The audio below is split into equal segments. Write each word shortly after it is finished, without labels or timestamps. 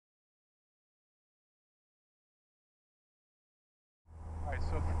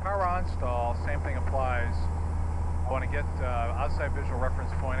power on stall, same thing applies. I want to get outside visual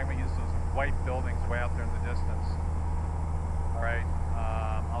reference point. I'm going to use those white buildings way out there in the distance. All right,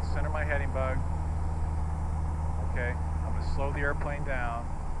 I'll center my heading bug. Okay, I'm going to slow the airplane down.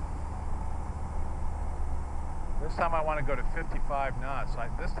 This time I want to go to 55 knots. So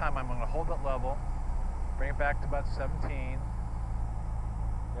this time I'm going to hold it level, bring it back to about 17.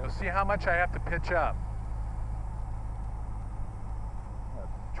 You'll see how much I have to pitch up. I'm going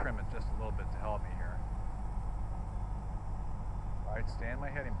to trim it just a little bit to help me here. All right, stay in my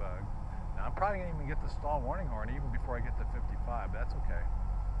heading bug. Now I'm probably going to even get the stall warning horn even before I get to 55, but that's okay.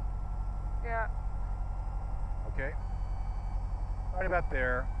 Yeah. Okay, right about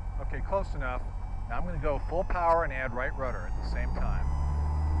there. Okay, close enough. Now I'm going to go full power and add right rudder at the same time.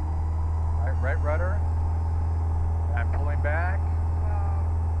 All right, right rudder. I'm pulling back.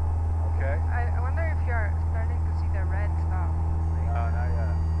 Wow. Okay. I wonder if you're starting to see the red stuff. Like, No, not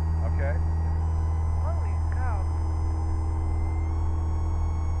yet. Okay. holy cow.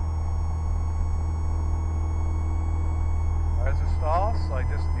 There's a stall, so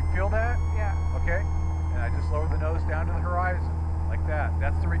you feel that? Yeah. Okay. And I just lower the nose down to the horizon, like that.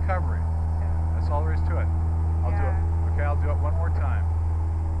 That's the recovery. Yeah. That's all there is to it. I'll do it. Okay, I'll do it one more time.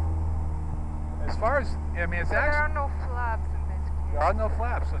 As far as, I mean, it's So actually... there are no flaps in this case. There are no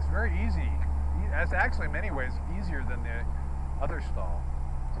flaps, so it's very easy. It's actually, in many ways, easier than the other stall.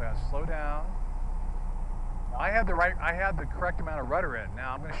 So I'm going to slow down. Now, I had the correct amount of rudder in.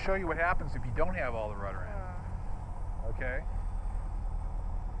 Now I'm going to show you what happens if you don't have all the rudder in. Okay?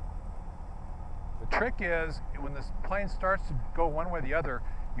 The trick is, when this plane starts to go one way or the other,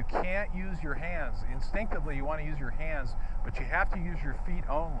 you can't use your hands. Instinctively, you want to use your hands, but you have to use your feet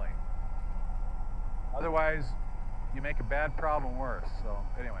only. Otherwise, you make a bad problem worse. So,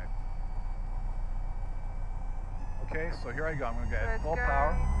 anyway. Okay, so here I go. I'm going to get full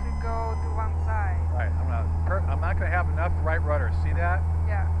power. To go to one side. Right, I'm not going to have enough right rudder. See that?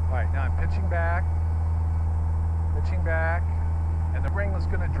 Yeah. All right, now I'm pitching back, and the ring is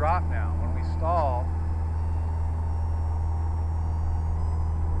going to drop now. When we stall,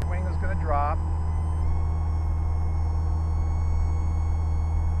 the wing is going to drop.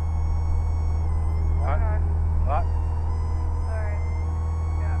 Sorry.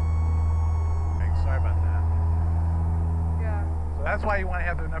 Yeah. Okay, sorry about that. Yeah. So that's why you want to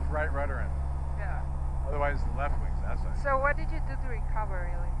have enough right rudder in. Yeah. Otherwise, the left wing's that's it. So what did you do to recover,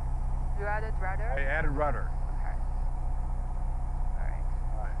 really? You added rudder? I added rudder. Okay.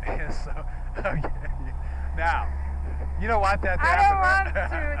 All right. So, okay. Now, you don't want that to I happen. don't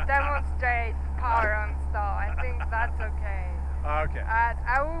want to demonstrate power on stall. I think that's okay. Okay.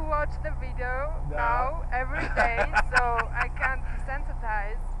 I will watch the video now every day, so I can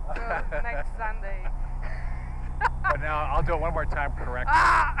desensitize till next Sunday. But now I'll do it one more time correctly.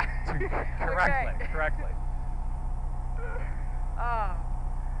 Okay. Correctly. Oh.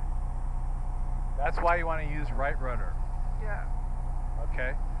 That's why you want to use right rudder. Yeah.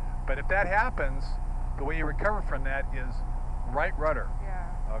 Okay? But if that happens, the way you recover from that is right rudder.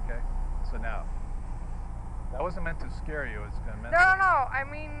 Yeah. Okay? So now, that wasn't meant to scare you. It's meant No, to... I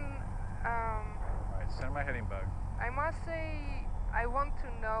mean, All right, center my heading bug. I must say, I want to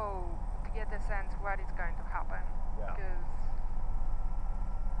know, to get a sense what is going to happen. Yeah. Because...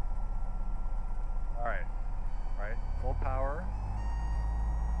 All right. Full power.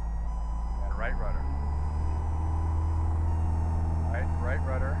 And right rudder. Right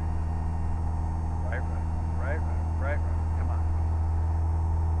rudder. Right rudder. Right rudder. Come on.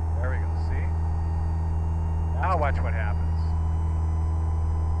 There we go. See? Now watch what happens.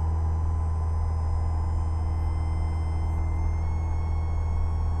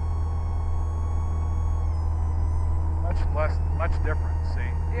 Much different,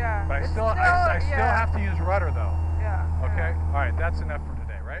 see? Yeah. But I still have to use rudder though. Yeah. Okay? All right, that's enough for today.